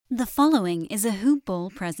The following is a Hoop Ball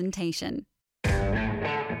presentation. What's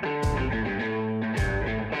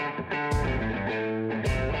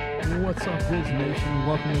up, Grizz Nation?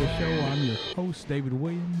 Welcome to the show. I'm your host, David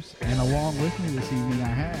Williams, and along with me this evening I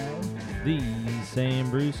have the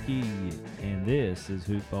Sam Brewski, and this is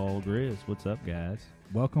Hoop Ball Grizz. What's up, guys?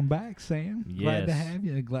 Welcome back, Sam. Yes. Glad to have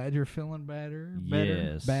you. Glad you're feeling better.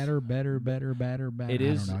 Yes. Better. It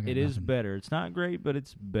is better. It's not great, but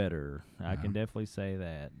it's better. I can definitely say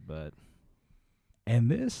that. But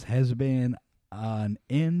and this has been an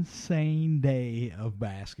insane day of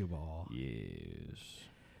basketball. yes.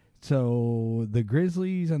 So the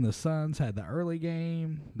Grizzlies and the Suns had the early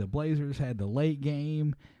game. The Blazers had the late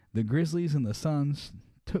game. The Grizzlies and the Suns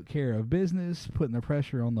took care of business, putting the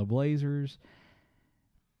pressure on the Blazers.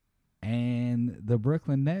 And the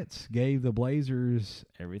Brooklyn Nets gave the Blazers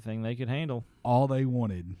Everything they could handle. all they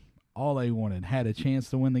wanted. Had a chance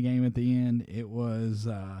to win the game at the end. It was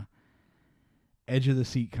edge of the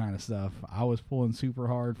seat kind of stuff. I was pulling super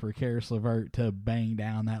hard for Karis LeVert to bang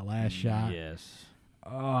down that last shot. Yes.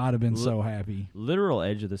 Oh, I'd have been so happy. Literal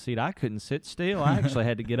edge of the seat. I couldn't sit still. I actually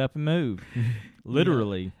had to get up and move.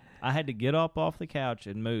 Literally. Yeah. I had to get up off the couch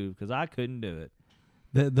and move because I couldn't do it.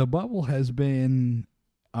 The bubble has been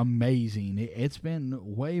amazing. It's been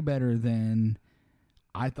way better than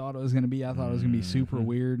I thought it was going to be. I thought it was going to be super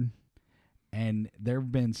weird. And there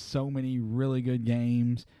have been so many really good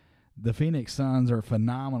games. The Phoenix Suns are a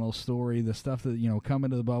phenomenal story. The stuff that, come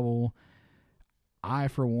into the bubble, I,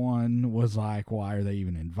 for one, was like, why are they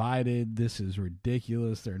even invited? This is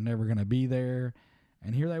ridiculous. They're never going to be there.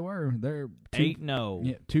 And here they were. They're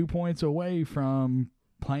 8-0. 2 points away from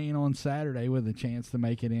playing on Saturday with a chance to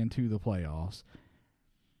make it into the playoffs.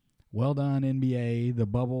 Well done, NBA. The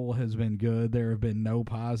bubble has been good. There have been no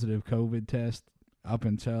positive COVID tests up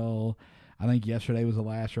until, I think yesterday was the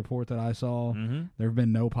last report that I saw. Mm-hmm. There have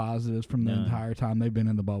been no positives from the entire time they've been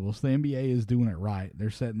in the bubble. So the NBA is doing it right. They're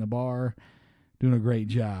setting the bar, doing a great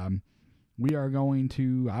job. We are going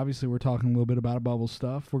to, obviously we're talking a little bit about bubble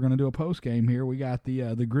stuff. We're going to do a post game here. We got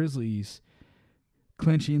the Grizzlies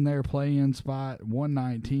clinching their play-in spot,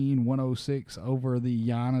 119-106 over the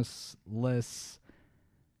Giannis-less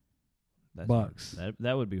Bucks.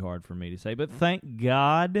 That would be hard for me to say, but thank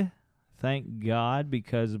God,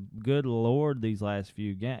 because good Lord, these last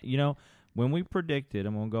few games, when we predicted,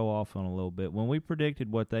 I'm going to go off on a little bit, when we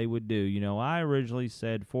predicted what they would do, I originally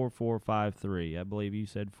said 4-4-5-3. I believe you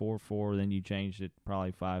said 4-4, then you changed it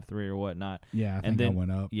probably 5-3 or whatnot. Yeah, I think that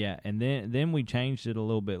went up. Yeah, and then we changed it a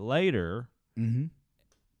little bit later. Mm-hmm.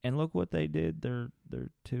 And look what they did. They're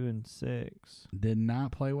 2-6. Did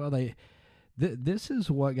not play well. This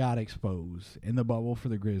is what got exposed in the bubble for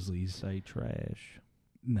the Grizzlies. Say trash.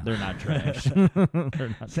 No. They're not trash.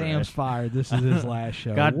 They're not Sam's trash. fired. This is his last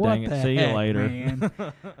show. God what dang it. See you later. Man?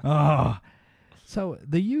 So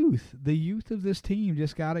the youth of this team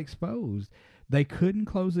just got exposed. They couldn't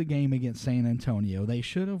close the game against San Antonio. They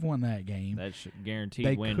should have won that game. That's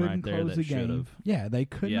guaranteed win right there. That should have. Yeah, they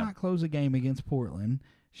could not close a game against Portland.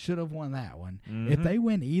 Should have won that one. Mm-hmm. If they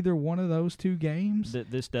win either one of those two games,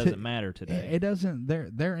 this doesn't matter today. It doesn't. They're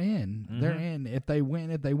in. Mm-hmm. They're in. If they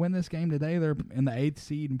win this game today, they're in the 8th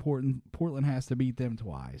seed, and Portland has to beat them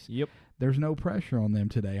twice. Yep. There's no pressure on them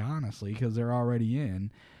today, honestly, because they're already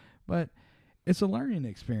in. But it's a learning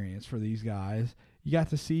experience for these guys. You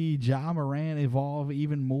got to see Ja Morant evolve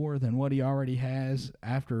even more than what he already has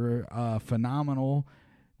after a phenomenal,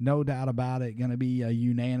 no doubt about it, going to be a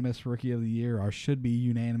unanimous Rookie of the Year, or should be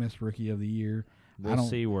unanimous Rookie of the Year. We'll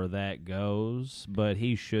see where that goes, but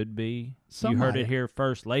he should be. Somebody, you heard it here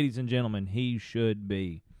first. Ladies and gentlemen, he should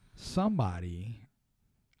be. Somebody,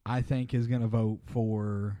 I think, is going to vote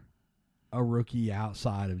for a rookie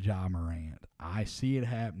outside of Ja Morant. I see it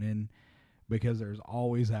happening because there's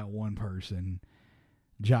always that one person.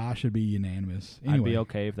 Ja should be unanimous. Anyway, I'd be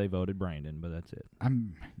okay if they voted Brandon, but that's it.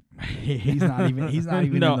 He's not even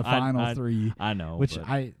No, in the final three. I know, which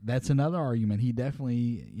that's another argument. He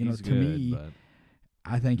definitely, he's to good, me, but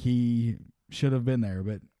I think he should have been there.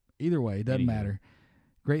 But either way, it doesn't matter.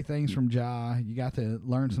 Great things from Ja. You got to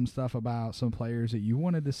learn some stuff about some players that you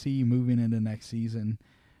wanted to see moving into next season.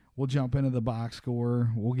 We'll jump into the box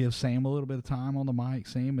score. We'll give Sam a little bit of time on the mic.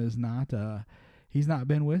 Sam is not. He's not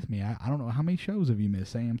been with me. I don't know. How many shows have you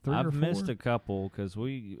missed, Sam? 3 or 4? I've missed a couple because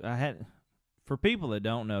I had. For people that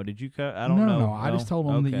don't know, did you cut? I don't know. No, I just told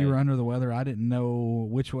them that you were under the weather. I didn't know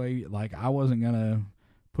which way. Like, I wasn't going to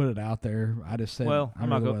put it out there. I just said, well, I'm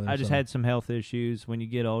not weather, I just so. had some health issues. When you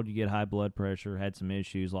get old, you get high blood pressure. Had some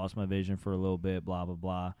issues. Lost my vision for a little bit. Blah blah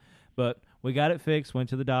blah. But we got it fixed. Went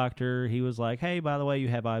to the doctor. He was like, "Hey, by the way, you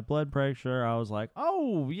have high blood pressure." I was like,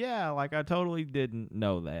 "Oh yeah," like I totally didn't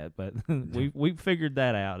know that, but we figured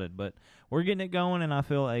that out. But we're getting it going, and I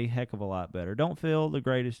feel a heck of a lot better. Don't feel the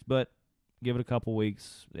greatest, but give it a couple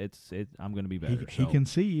weeks. I'm going to be better. He can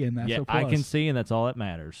see, and that's a plus. I can see, and that's all that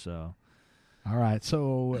matters. So, all right.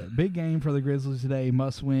 So big game for the Grizzlies today.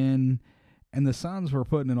 Must win, and the Suns were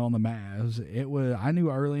putting it on the Mavs. I knew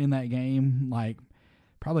early in that game, like.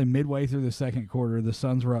 Probably midway through the second quarter, the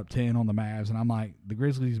Suns were up 10 on the Mavs, and I'm like, the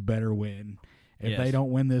Grizzlies better win. If they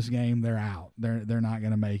don't win this game, they're out. They're not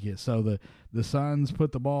going to make it. So the Suns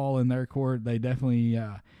put the ball in their court. They definitely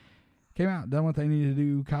came out, done what they needed to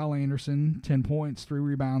do. Kyle Anderson, 10 points, 3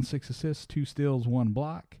 rebounds, 6 assists, 2 steals, 1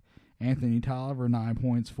 block. Anthony Tolliver, 9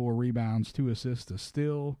 points, 4 rebounds, 2 assists, a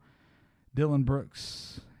steal. Dylan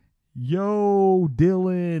Brooks. Yo,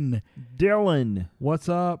 Dylan. Dylan. What's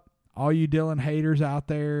up? All you Dylan haters out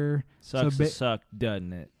there. Sucks to suck,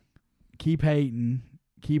 doesn't it? Keep hating.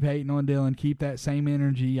 Keep hating on Dylan. Keep that same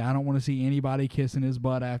energy. I don't want to see anybody kissing his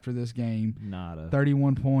butt after this game. Nada.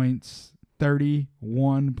 31 points. 2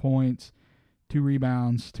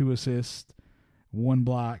 rebounds, 2 assists, 1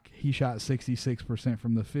 block. He shot 66%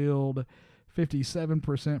 from the field,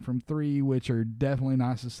 57% from 3, which are definitely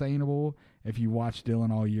not sustainable. If you watched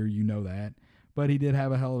Dylan all year, you know that. But he did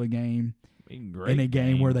have a hell of a game. In a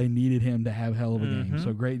game where they needed him to have hell of a game.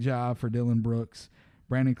 So great job for Dylan Brooks.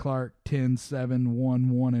 Brandon Clark, 10-7,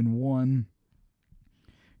 1-1-1.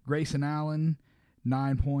 Grayson Allen,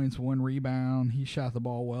 9 points, 1 rebound. He shot the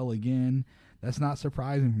ball well again. That's not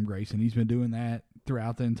surprising from Grayson. He's been doing that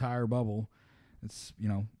throughout the entire bubble. It's,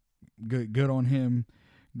 good on him.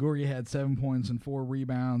 Gorgie had 7 points and 4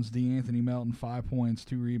 rebounds. DeAnthony Melton, 5 points,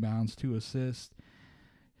 2 rebounds, 2 assists.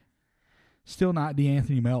 Still not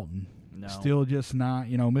DeAnthony Melton. No. Still just not,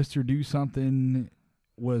 Mr. Do Something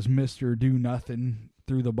was Mr. Do Nothing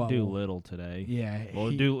through the bubble. Do little today. Yeah.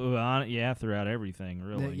 Well, throughout everything,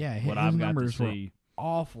 really. Yeah, what his I've got to numbers see. were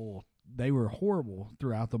awful. They were horrible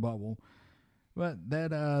throughout the bubble. But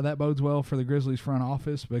that bodes well for the Grizzlies front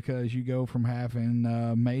office because you go from having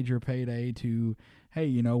a major payday to,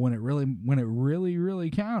 hey, when it really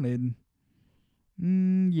counted,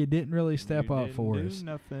 you didn't really step up for us.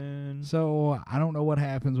 Nothing. So I don't know what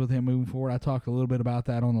happens with him moving forward. I talked a little bit about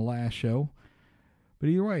that on the last show. But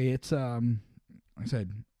either way, it's like I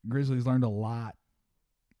said, Grizzlies learned a lot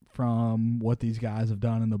from what these guys have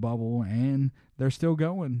done in the bubble, and they're still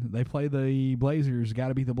going. They play the Blazers. Got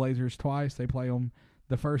to beat the Blazers twice. They play them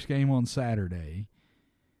the first game on Saturday.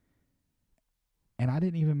 And I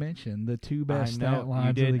didn't even mention the 2 best stat lines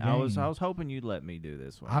of the game. I was hoping you'd let me do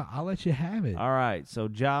this one. I'll let you have it. All right. So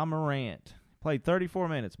Ja Morant played 34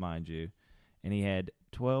 minutes, mind you, and he had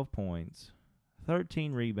 12 points,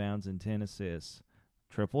 13 rebounds, and 10 assists.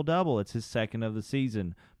 Triple-double. It's his second of the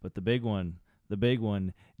season. But the big one,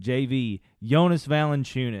 JV, Jonas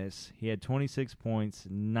Valanciunas. He had 26 points,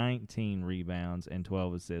 19 rebounds, and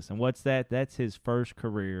 12 assists. And what's that? That's his first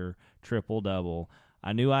career triple-double.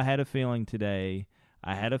 I knew I had a feeling today.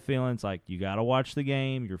 I had a feeling it's like, you got to watch the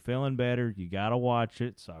game. You're feeling better. You got to watch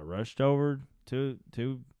it. So I rushed over to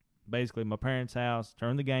basically my parents' house,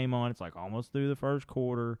 turned the game on. It's like almost through the first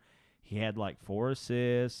quarter. He had like 4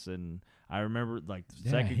 assists, and I remember like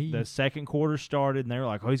the second quarter started, and they were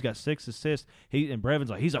like, "Oh, he's got 6 assists." And Brevin's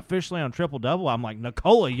like, "He's officially on triple double." I'm like,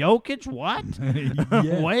 Nikola Jokic, what?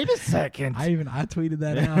 Wait a second. I tweeted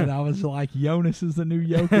that out. And I was like, "Jonas is the new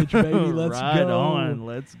Jokic, baby. Let's go." Right on,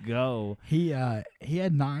 let's go. He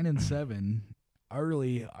had 9 and 7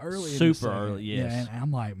 early, super early. Yes, yeah, and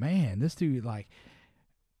I'm like, man, this dude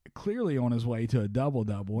clearly on his way to a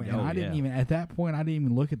double-double, and I didn't even, at that point, I didn't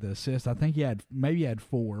even look at the assist. I think he had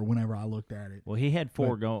 4 whenever I looked at it. Well, he had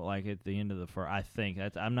 4 going like at the end of the first, I think.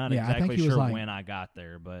 I'm not exactly sure when I got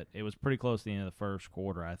there, but it was pretty close to the end of the first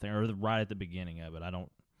quarter, I think, or right at the beginning of it.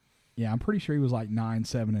 Yeah, I'm pretty sure he was like 9,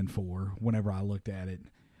 7, and 4 whenever I looked at it.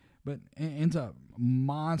 But it's a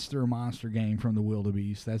monster game from the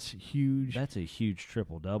Wildebeest. That's huge. That's a huge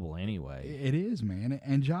triple-double anyway. It is, man.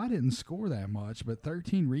 And Ja didn't score that much, but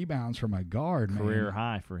 13 rebounds from a guard, man. Career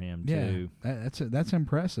high for him, too. Yeah, that's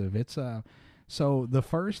impressive. It's so the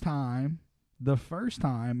first time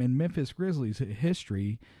in Memphis Grizzlies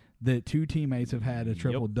history that 2 teammates have had a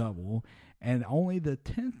triple-double, and only the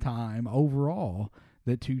 10th time overall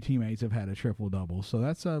that 2 teammates have had a triple-double. So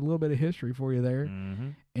that's a little bit of history for you there. Mm-hmm.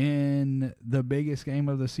 In the biggest game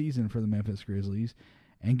of the season for the Memphis Grizzlies.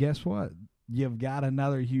 And guess what? You've got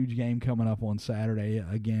another huge game coming up on Saturday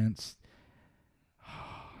against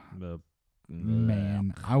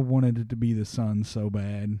Man, I wanted it to be the Suns so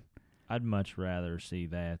bad. I'd much rather see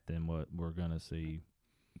that than what we're going to see.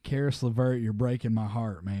 Karis LeVert, you're breaking my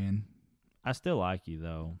heart, man. I still like you,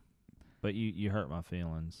 though, but you hurt my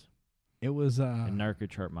feelings. It was and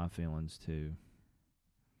Nurkic hurt my feelings, too.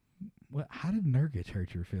 What? How did Nurkic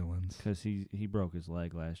hurt your feelings? Because he broke his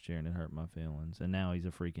leg last year, and it hurt my feelings. And now he's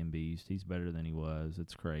a freaking beast. He's better than he was.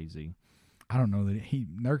 It's crazy. I don't know that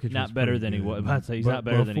Nurkic not was better than good. he was. I'd say he's not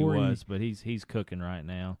better than he was, but he's cooking right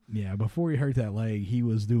now. Yeah, before he hurt that leg, he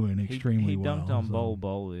was doing extremely well. He dunked on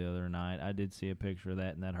Bol the other night. I did see a picture of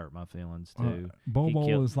that, and that hurt my feelings too.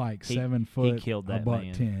 Bol is like 7 foot. He killed that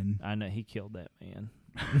man. $110. I know he killed that man.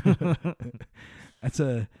 That's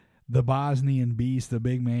the Bosnian beast, the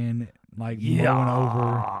big man, like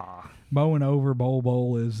mowing over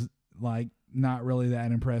Bol is like not really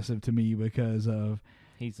that impressive to me because of.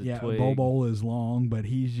 He's a twig. Bol is long, but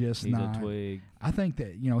he's not. He's a twig. I think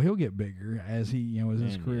that he'll get bigger as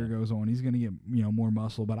his career goes on. He's going to get more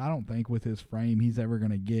muscle, but I don't think with his frame he's ever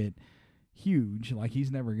going to get huge. Like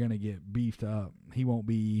he's never going to get beefed up. He won't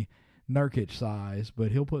be Nurkic size,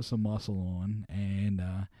 but he'll put some muscle on and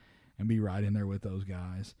be right in there with those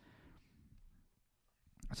guys.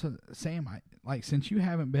 So Sam, since you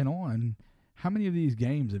haven't been on. How many of these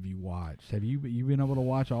games have you watched? Have you been able to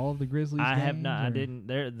watch all of the Grizzlies games? I have not. Or? I didn't.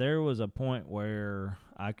 There was a point where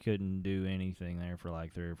I couldn't do anything there for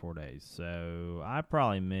like 3 or 4 days. So I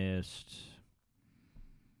probably missed.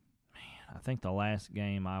 Man, I think the last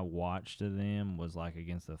game I watched of them was like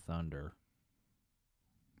against the Thunder.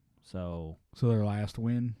 So their last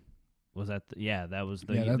win was that? That was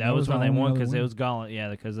the that was when they won because it was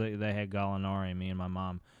because they had Gallinari and me and my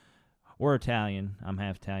mom. We're Italian. I'm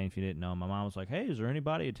half Italian, if you didn't know. My mom was like, hey, is there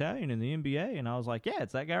anybody Italian in the NBA? And I was like, yeah,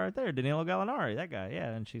 it's that guy right there, Danilo Gallinari, that guy,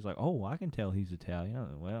 yeah. And she's like, oh, I can tell he's Italian. I was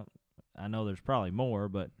like, well, I know there's probably more,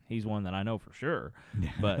 but he's one that I know for sure.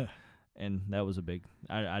 And that was a big –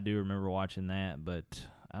 I do remember watching that, but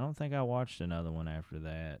I don't think I watched another one after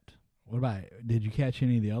that. What about – did you catch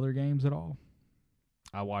any of the other games at all?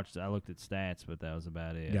 I looked at stats, but that was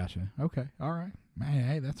about it. Gotcha. Okay. All right. Man,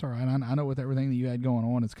 hey, that's all right. I know with everything that you had going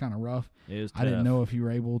on, it's kind of rough. It was tough. I didn't know if you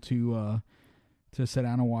were able to sit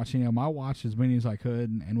down and watch. I watched as many as I could,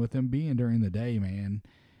 and with them being during the day, man,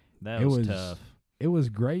 that was tough. It was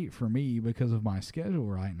great for me because of my schedule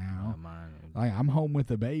right now. I'm home with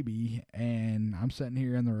the baby, and I'm sitting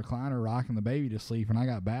here in the recliner rocking the baby to sleep, and I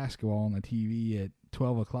got basketball on the TV at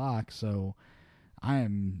 12 o'clock, so I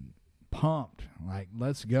am pumped. Like,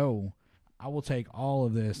 let's go. I will take all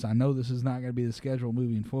of this. I know this is not going to be the schedule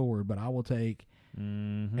moving forward, but I will take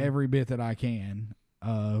every bit that I can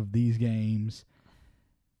of these games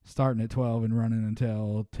starting at 12 and running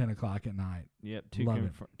until 10 o'clock at night. Yep.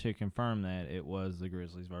 To confirm that, it was the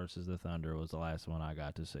Grizzlies versus the Thunder was the last one I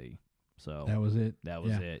got to see. So that was it? That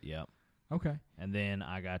was it, yep. Okay. And then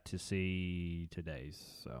I got to see today's,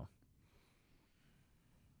 so.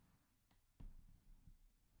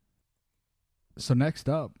 So next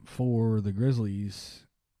up for the Grizzlies,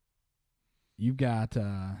 you've got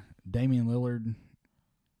Damian Lillard.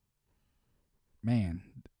 Man,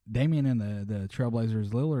 Damian and the Trailblazers,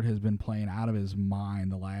 Lillard has been playing out of his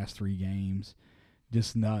mind the last 3 games.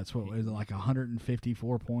 Just nuts. What was it, like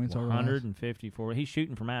 154 points? 154. He's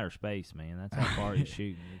shooting from outer space, man. That's how far he's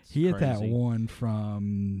shooting. He hit that one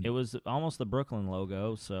from... It was almost the Brooklyn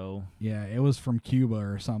logo, so... Yeah, it was from Cuba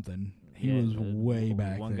or something. He was way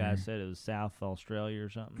back there. One guy said it was South Australia or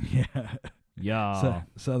something. Yeah. Yeah.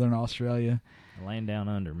 Southern Australia. Laying down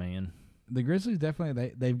under, man. The Grizzlies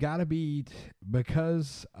definitely, they've got to beat,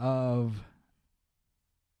 because of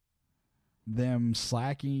them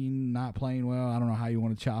slacking, not playing well. I don't know how you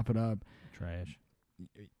want to chop it up. Trash.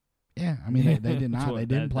 Yeah, I mean, they did not. They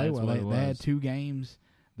didn't play well. They had 2 games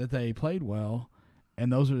that they played well,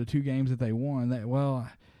 and those are the 2 games that they won.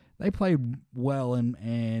 They played well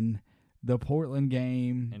in the Portland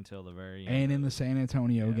game until the very end, and in the San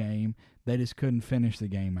Antonio game. They just couldn't finish the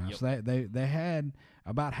game out. Yep. So they had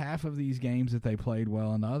about half of these games that they played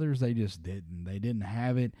well, and the others they just didn't. They didn't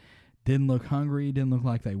have it. Didn't look hungry. Didn't look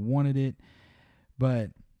like they wanted it.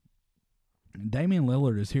 But Damian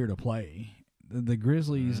Lillard is here to play. The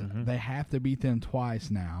Grizzlies, they have to beat them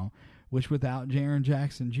twice now, which without Jaren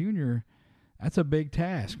Jackson Jr., that's a big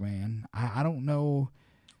task, man. I don't know.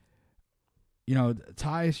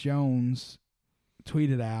 Tyus Jones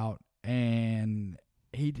tweeted out, and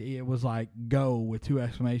it was like, go, with 2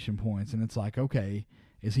 exclamation points. And it's like, okay,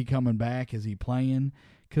 is he coming back? Is he playing?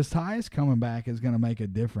 Because Tyus coming back is going to make a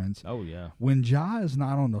difference. Oh, yeah. When Ja is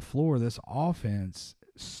not on the floor, this offense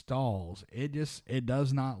stalls. It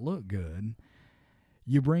does not look good.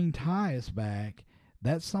 You bring Tyus back,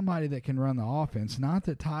 that's somebody that can run the offense. Not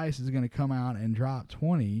that Tyus is going to come out and drop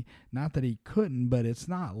 20. Not that he couldn't, but it's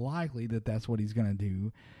not likely that that's what he's going to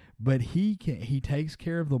do. But he takes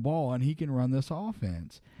care of the ball, and he can run this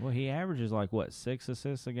offense. Well, he averages 6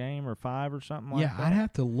 assists a game or 5 or something like that? Yeah, I'd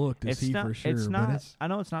have to look to see for sure. It's not. But I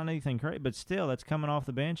know it's not anything crazy, but still, that's coming off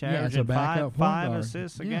the bench, it's a averaging backup five point guard.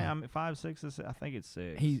 assists a game. I mean, 5, 6 assists. I think it's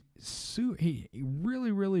 6. He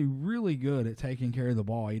really, really, really good at taking care of the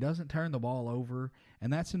ball. He doesn't turn the ball over,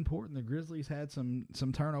 and that's important. The Grizzlies had some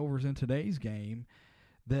turnovers in today's game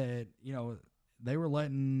that, they were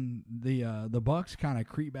letting the Bucks kind of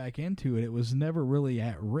creep back into it. It was never really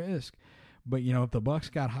at risk, but if the Bucks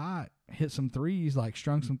got hot, hit some threes,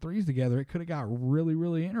 strung some threes together, it could have got really,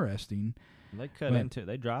 really interesting.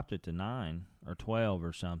 They dropped it to 9 or 12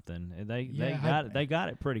 or something. They got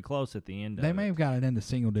it pretty close at the end. They may have got it into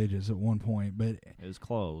single digits at one point, but it was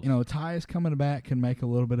close. Tyus coming back can make a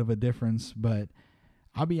little bit of a difference, but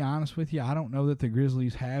I'll be honest with you, I don't know that the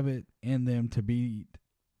Grizzlies have it in them to beat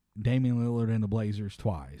Damian Lillard and the Blazers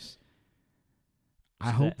twice.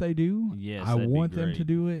 I hope they do. Yes, I want them great. to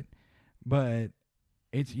do it, but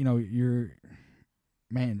it's losing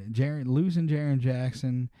Jaren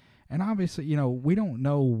Jackson, and obviously we don't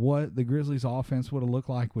know what the Grizzlies' offense would have looked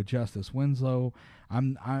like with Justice Winslow.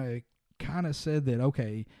 I kind of said that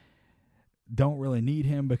okay, don't really need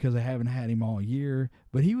him because they haven't had him all year,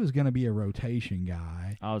 but he was going to be a rotation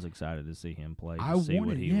guy. I was excited to see him play, see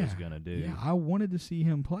what he was going to do. Yeah, I wanted to see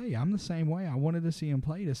him play. I'm the same way. I wanted to see him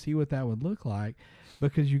play to see what that would look like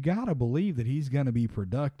because you got to believe that he's going to be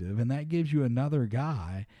productive, and that gives you another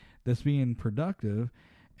guy that's being productive,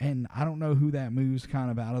 and I don't know who that moves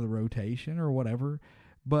kind of out of the rotation or whatever,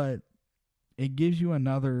 but it gives you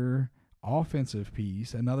another offensive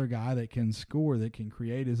piece, another guy that can score, that can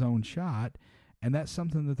create his own shot, and that's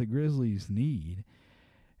something that the Grizzlies need.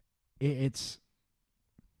 It's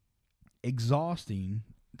exhausting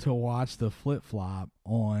to watch the flip-flop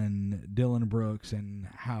on Dillon Brooks and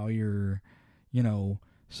how you're,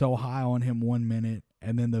 so high on him 1 minute,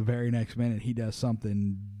 and then the very next minute he does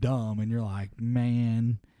something dumb, and you're like,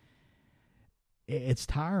 man, it's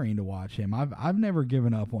tiring to watch him. I've never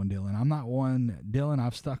given up on Dillon. I'm not one. Dillon,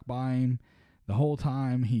 I've stuck by him the whole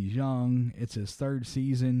time. He's young. It's his 3rd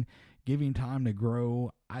season. Give him time to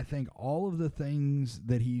grow. I think all of the things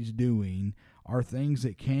that he's doing are things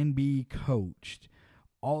that can be coached.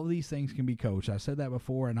 All of these things can be coached. I said that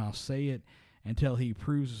before, and I'll say it until he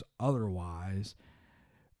proves otherwise.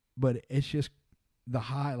 But it's just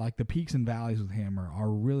the peaks and valleys with him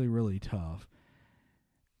are really, really tough.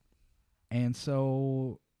 And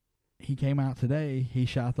so he came out today. He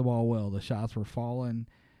shot the ball well. The shots were falling.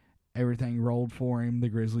 Everything rolled for him. The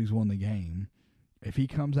Grizzlies won the game. If he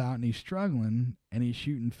comes out and he's struggling and he's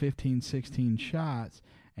shooting 15, 16 shots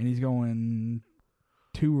and he's going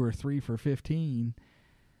 2 or 3 for 15,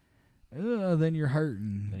 then you're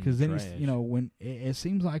hurting. Because then he's, when it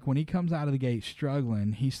seems like when he comes out of the gate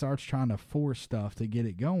struggling, he starts trying to force stuff to get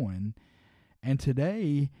it going. And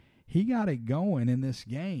today, he got it going in this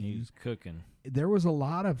game. He was cooking. There was a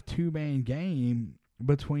lot of two-man game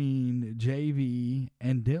between JV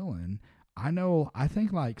and Dillon. I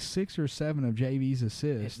think 6 or 7 of JV's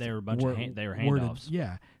assists. They were a bunch of handoffs.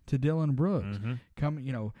 To Dillon Brooks.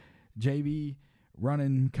 Mm-hmm. JV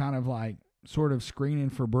running kind of sort of screening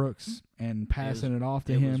for Brooks and passing it off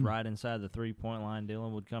to him. It was right inside the 3-point line.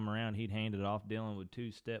 Dillon would come around. He'd hand it off. Dillon would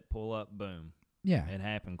 2-step, pull up, boom. Yeah. It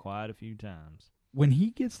happened quite a few times. When he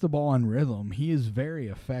gets the ball in rhythm, he is very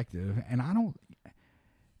effective. And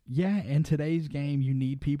in today's game, you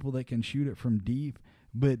need people that can shoot it from deep,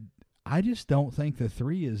 but I just don't think the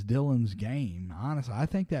 3 is Dillon's game. Honestly, I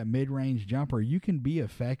think that mid-range jumper, you can be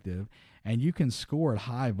effective and you can score at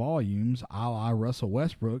high volumes, a la Russell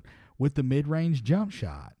Westbrook, with the mid-range jump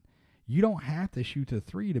shot. You don't have to shoot the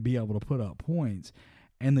 3 to be able to put up points.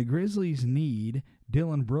 And the Grizzlies need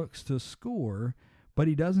Dillon Brooks to score, but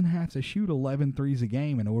he doesn't have to shoot 11 threes a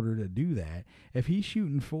game in order to do that. If he's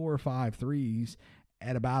shooting 4 or 5 threes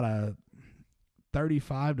at about a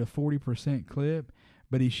 35 to 40% clip,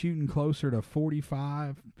 but he's shooting closer to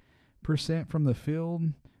 45% from the field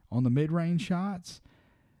on the mid-range shots,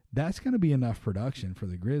 that's going to be enough production for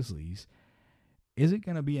the Grizzlies. Is it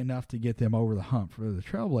going to be enough to get them over the hump for the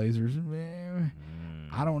Trailblazers?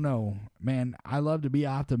 I don't know. Man, I love to be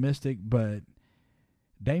optimistic, but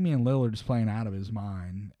Damian Lillard's playing out of his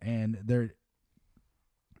mind. And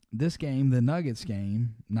this game, the Nets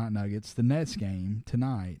game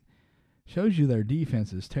tonight, shows you their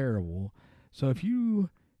defense is terrible. So if you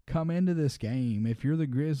come into this game, if you're the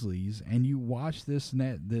Grizzlies and you watch this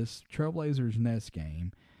Trailblazers Nets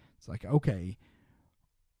game, it's like, okay,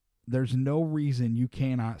 there's no reason you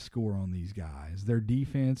cannot score on these guys. Their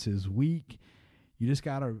defense is weak. You just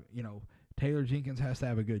got to, Taylor Jenkins has to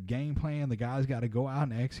have a good game plan. The guys got to go out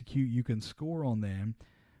and execute. You can score on them,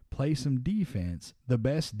 play some defense. The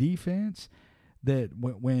best defense that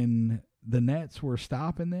when the Nets were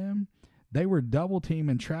stopping them, they were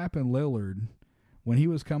double-teaming, trapping Lillard when he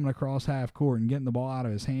was coming across half court and getting the ball out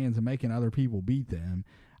of his hands and making other people beat them.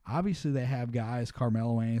 Obviously, they have guys,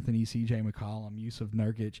 Carmelo Anthony, C.J. McCollum, Yusuf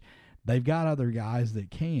Nurkic. They've got other guys that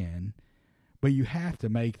can, but you have to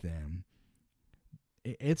make them.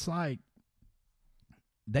 It's like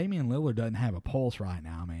Damian Lillard doesn't have a pulse right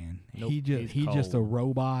now, man. Nope, He's just a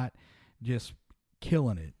robot, just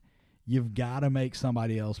killing it. You've got to make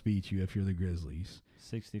somebody else beat you if you're the Grizzlies.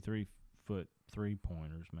 63-foot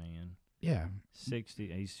three-pointers, man. Yeah.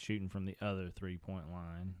 60. He's shooting from the other three-point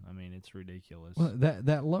line. I mean, it's ridiculous. Well,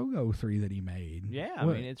 that logo three that he made. Yeah, I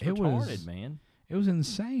mean, it's retarded, man. It was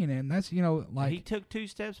insane, and that's, like... He took 2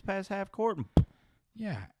 steps past half court and...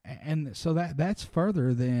 Yeah, and so that's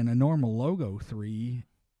further than a normal logo three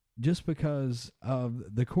just because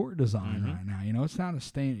of the court design right now. It's not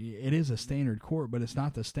it is a standard court, but it's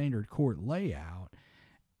not the standard court layout.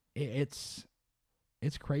 It's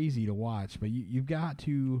crazy to watch, but you've got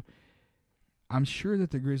to... I'm sure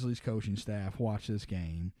that the Grizzlies coaching staff watch this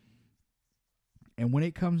game, and when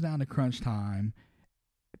it comes down to crunch time,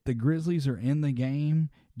 if the Grizzlies are in the game,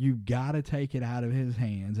 you've got to take it out of his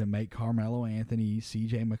hands and make Carmelo Anthony,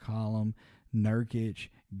 C.J. McCollum, Nurkic,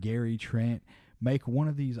 Gary Trent, make one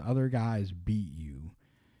of these other guys beat you.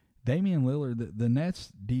 Damian Lillard, the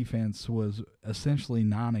Nets' defense was essentially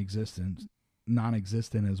non-existent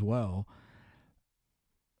as well,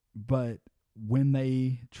 but when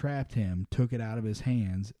they trapped him, took it out of his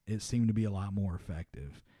hands, it seemed to be a lot more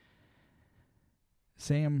effective.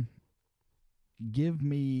 Sam, give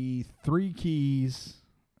me 3 keys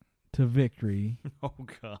to victory. Oh,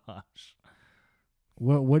 gosh.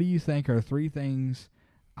 What do you think are 3 things?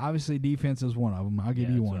 Obviously, defense is one of them. I'll give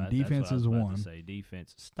you one. Defense is one. To say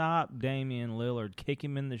defense. Stop Damian Lillard. Kick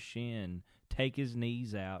him in the shin. Take his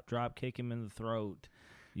knees out. Drop kick him in the throat.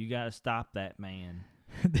 You got to stop that man.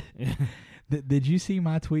 Did you see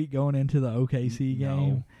my tweet going into the OKC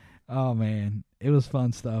game? No. Oh, man. It was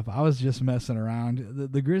fun stuff. I was just messing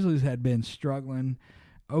around. The Grizzlies had been struggling.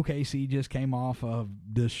 OKC just came off of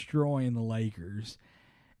destroying the Lakers.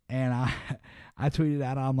 And I tweeted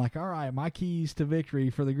out, I'm like, all right, my keys to victory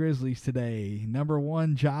for the Grizzlies today. Number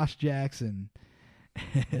 1, Josh Jackson.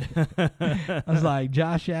 I was like,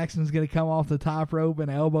 Josh Jackson's going to come off the top rope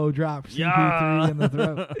and elbow drop CP3 in the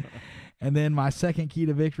throat. And then my second key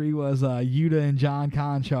to victory was Yuta and John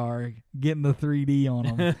Conchar getting the 3D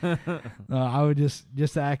on them. I would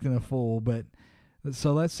just acting a fool. But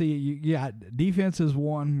so let's see. You got defense is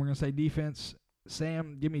one. We're going to say defense.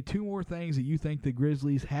 Sam, give me 2 more things that you think the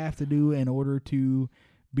Grizzlies have to do in order to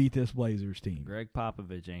beat this Blazers team. Greg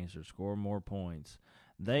Popovich answer, score more points.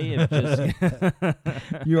 They have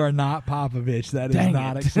just... You are not Popovich. That is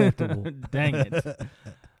not acceptable. Dang it.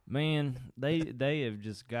 Man, they have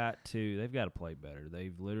just they've got to play better.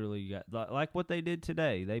 They've literally got, like what they did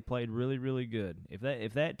today. They played really, really good.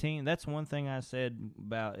 If that team, that's one thing I said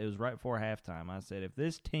about, it was right before halftime. I said, if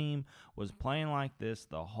this team was playing like this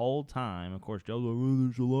the whole time, of course, Joe's like, well,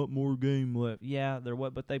 there's a lot more game left. Yeah,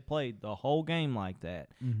 but they played the whole game like that.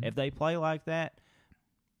 Mm-hmm. If they play like that,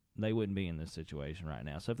 they wouldn't be in this situation right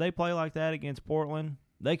now. So if they play like that against Portland,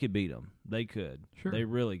 they could beat them. They could. Sure. They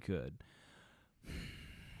really could.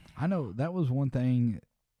 I know that was one thing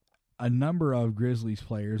a number of Grizzlies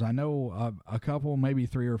players, I know a couple, maybe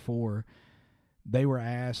 3 or 4, they were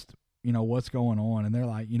asked, what's going on, and they're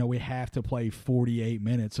like, we have to play 48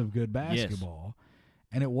 minutes of good basketball. Yes.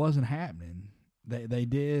 And it wasn't happening. They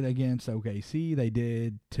did against OKC. They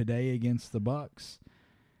did today against the Bucks.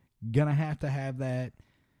 Gonna have that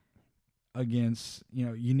against,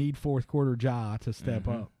 you need fourth quarter Ja to step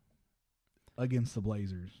up against the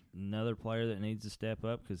Blazers. Another player that needs to step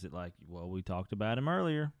up because we talked about him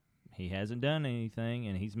earlier. He hasn't done anything,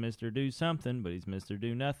 and he's Mr. Do something, but he's Mr.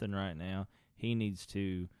 Do nothing right now. He needs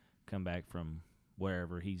to come back from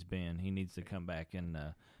wherever he's been. He needs to come back and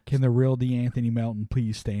can the real DeAnthony Melton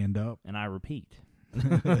please stand up? And I repeat.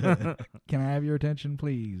 Can I have your attention,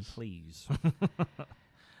 please? Please.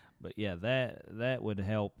 But, yeah, that would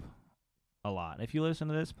help a lot. If you listen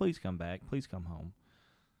to this, please come back. Please come home.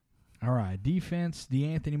 All right, defense,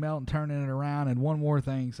 DeAnthony Melton turning it around. And one more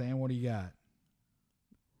thing, Sam, what do you got?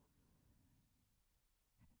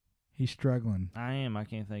 He's struggling. I am. I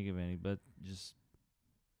can't think of any, but just...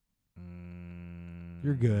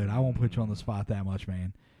 You're good. I won't put you on the spot that much,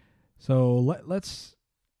 man. So let's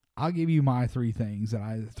I'll give you my three things that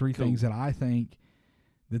I think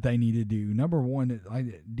that they need to do. Number one,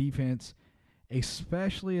 defense,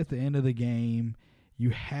 especially at the end of the game,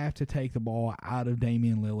 you have to take the ball out of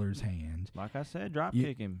Damian Lillard's hands. Like I said, drop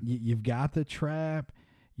kick him. You've got the trap.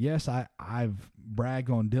 Yes, I've bragged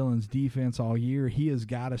on Dillon's defense all year. He has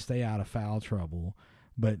got to stay out of foul trouble.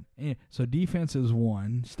 But so defense is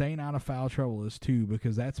one. Staying out of foul trouble is two,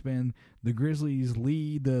 because that's been the Grizzlies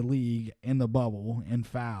lead the league in the bubble in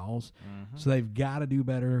fouls. Mm-hmm. So they've got to do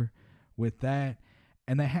better with that.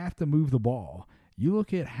 And they have to move the ball. You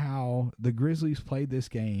look at how the Grizzlies played this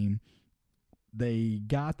game. They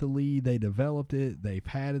got the lead. They developed it. They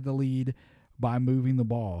padded the lead by moving the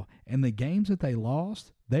ball. And the games that they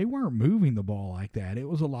lost, they weren't moving the ball like that. It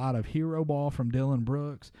was a lot of hero ball from Dillon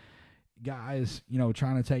Brooks. Guys,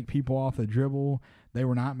 trying to take people off the dribble. They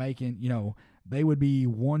were not making, they would be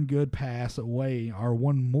one good pass away or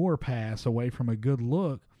one more pass away from a good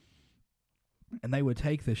look, and they would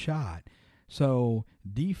take the shot. So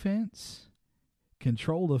defense,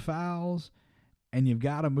 control the fouls, and you've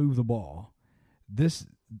got to move the ball.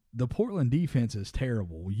 The Portland defense is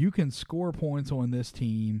terrible. You can score points on this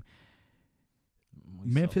team.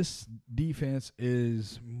 Memphis defense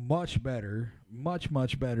is much better,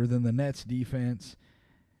 much better than the Nets defense.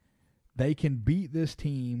 They can beat this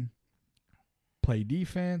team, play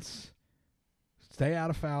defense, stay out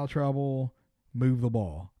of foul trouble, move the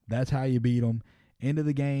ball. That's how you beat them. End of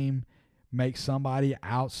the game, make somebody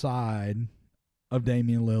outside of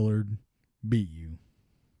Damian Lillard beat you.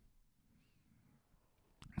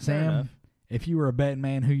 Sam, if you were a betting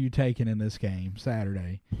man, who you taking in this game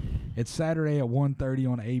Saturday? It's Saturday at 1:30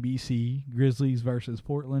 on ABC, Grizzlies versus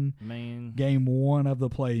Portland. Man. Game 1 of the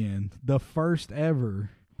play-in. The first ever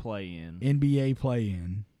play-in. NBA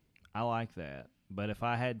play-in. I like that. But if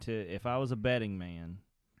I was a betting man,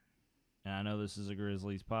 and I know this is a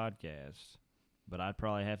Grizzlies podcast, but I'd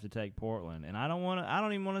probably have to take Portland. And I don't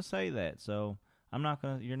even want to say that. So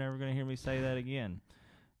you're never going to hear me say that again.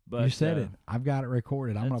 But you said it. I've got it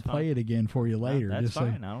recorded. I'm going to play it again for you later. That's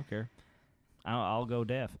fine. I don't care. I'll go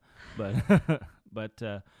deaf. But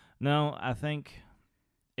no, I think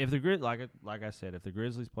if the like I said, if the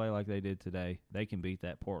Grizzlies play like they did today, they can beat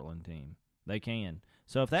that Portland team. They can.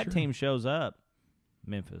 So if that team shows up,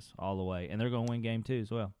 Memphis all the way, and they're going to win game 2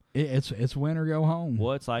 as well. It's win or go home.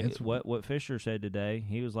 Well, it's like what Fisher said today.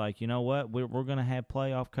 He was like, you know what, we're going to have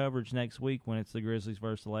playoff coverage next week when it's the Grizzlies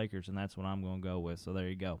versus the Lakers, and that's what I'm going to go with. So there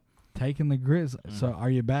you go. Taking the Grizzlies. Mm-hmm. So are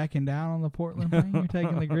you backing down on the Portland thing? You're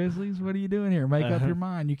taking the Grizzlies? What are you doing here? Make up your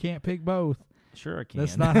mind. You can't pick both. Sure I can.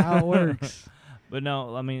 That's not how it works. But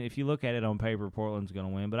no, I mean, if you look at it on paper, Portland's going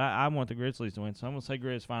to win. But I want the Grizzlies to win, so I'm going to say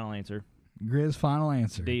Grizz final answer. Grizz final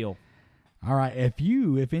answer. Deal. All right.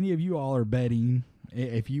 If any of you all are betting,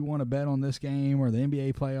 if you want to bet on this game or the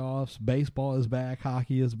NBA playoffs, baseball is back,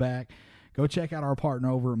 hockey is back, go check out our partner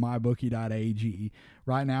over at mybookie.ag.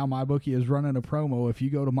 Right now, MyBookie is running a promo. If you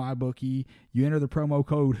go to MyBookie, you enter the promo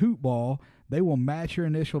code HoopBall, they will match your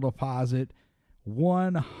initial deposit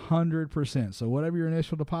 100%. So whatever your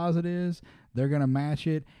initial deposit is, they're going to match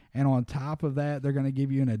it. And on top of that, they're going to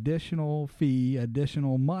give you an additional fee,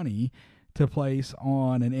 additional money to place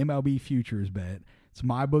on an MLB futures bet. It's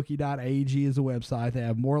mybookie.ag is the website. They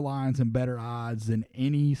have more lines and better odds than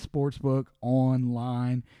any sportsbook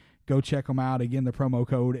online. Go check them out. Again, the promo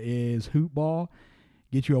code is HoopBall.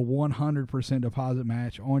 Get you a 100% deposit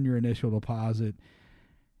match on your initial deposit.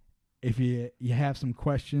 If you have some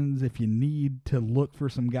questions, if you need to look for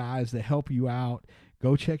some guys to help you out,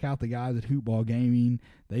 go check out the guys at HoopBall Gaming.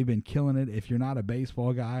 They've been killing it. If you're not a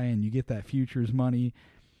baseball guy and you get that futures money,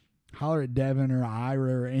 holler at Devin or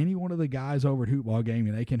Ira or any one of the guys over at HoopBall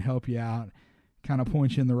Gaming. They can help you out, kind of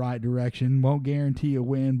point you in the right direction. Won't guarantee a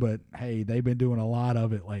win, but, hey, they've been doing a lot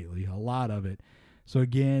of it lately, a lot of it. So,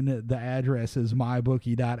 again, the address is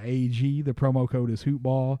mybookie.ag. The promo code is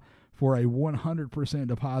HoopBall for a 100%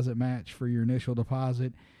 deposit match for your initial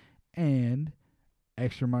deposit and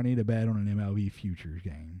extra money to bet on an MLB futures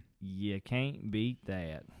game. You can't beat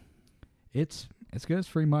that. It's good as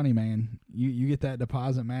free money, man. You get that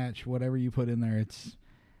deposit match, whatever you put in there,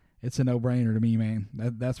 it's a no-brainer to me, man.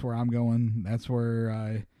 That's where I'm going. That's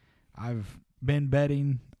where I've been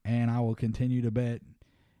betting, and I will continue to bet.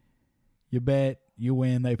 You bet, you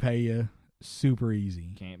win, they pay you. Super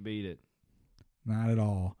easy. Can't beat it. Not at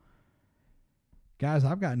all. Guys,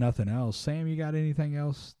 I've got nothing else. Sam, you got anything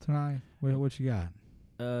else tonight? What you got?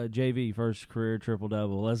 JV, first career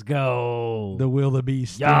triple-double. Let's go. The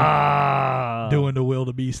wildebeest. Yeah. Doing the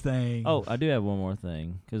wildebeest thing. Oh, I do have one more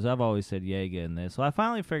thing, because I've always said Jaeger in this. So I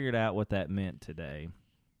finally figured out what that meant today.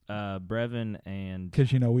 Brevin and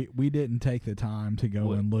Because we didn't take the time to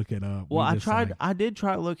go and look it up. Well, I did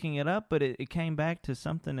try looking it up, but it came back to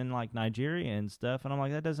something in like Nigeria and stuff, and I'm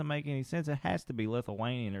like, that doesn't make any sense. It has to be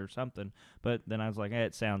Lithuanian or something. But then I was like, hey,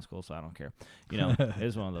 it sounds cool, so I don't care.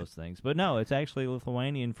 It's one of those things. But no, it's actually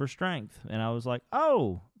Lithuanian for strength. And I was like,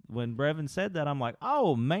 oh, when Brevin said that, I'm like,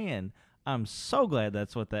 oh man, I'm so glad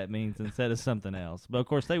that's what that means instead of something else. But of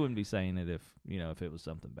course, they wouldn't be saying it if it was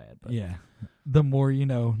something bad. But yeah, the more you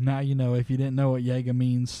know. Now you know. If you didn't know what Jaeger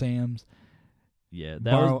means, Sam's. Yeah,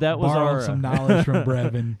 that was our some knowledge from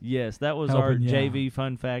Brevin. Yes, that was our JV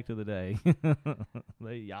fun fact of the day.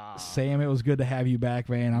 Sam, it was good to have you back,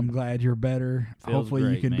 man. I'm glad you're better. Hopefully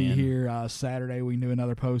great, you can be man. here Saturday. We can do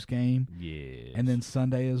another post game. Yes, and then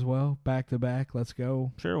Sunday as well, back to back. Let's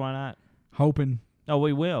go. Sure, why not? Hoping. Oh,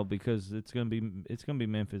 we will, because it's gonna be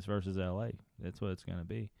Memphis versus LA. That's what it's gonna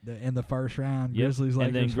be in the first round. Yep. Grizzlies,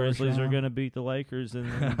 Lakers. And then Grizzlies are round. gonna beat the Lakers, and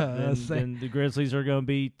then the Grizzlies are gonna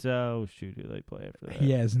beat. Oh shoot, who they play after that?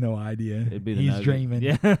 He has no idea. It'd be the He's Nuggets. dreaming.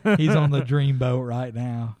 Yeah. He's on the dream boat right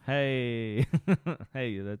now. Hey,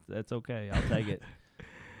 that's okay. I'll take it.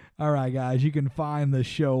 All right, guys. You can find the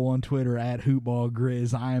show on Twitter at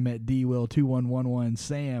HoopBallGrizz. I am at DWill2111.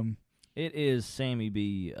 Sam. It is Sammy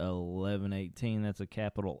B 1118. That's a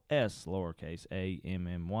capital S, lowercase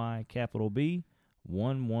AMMY, capital B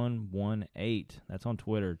 1118. That's on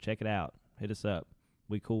Twitter. Check it out. Hit us up.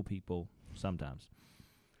 We cool people sometimes.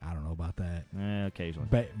 I don't know about that. Occasionally.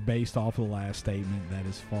 Based off of the last statement, that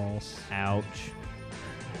is false. Ouch.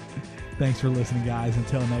 Thanks for listening, guys.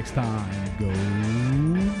 Until next time, go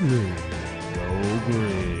Grizz. Go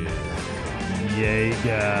Grizz.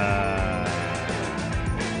 Jaeger.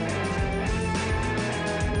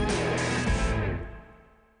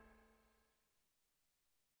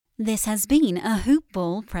 This has been a Hoop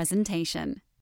Ball presentation.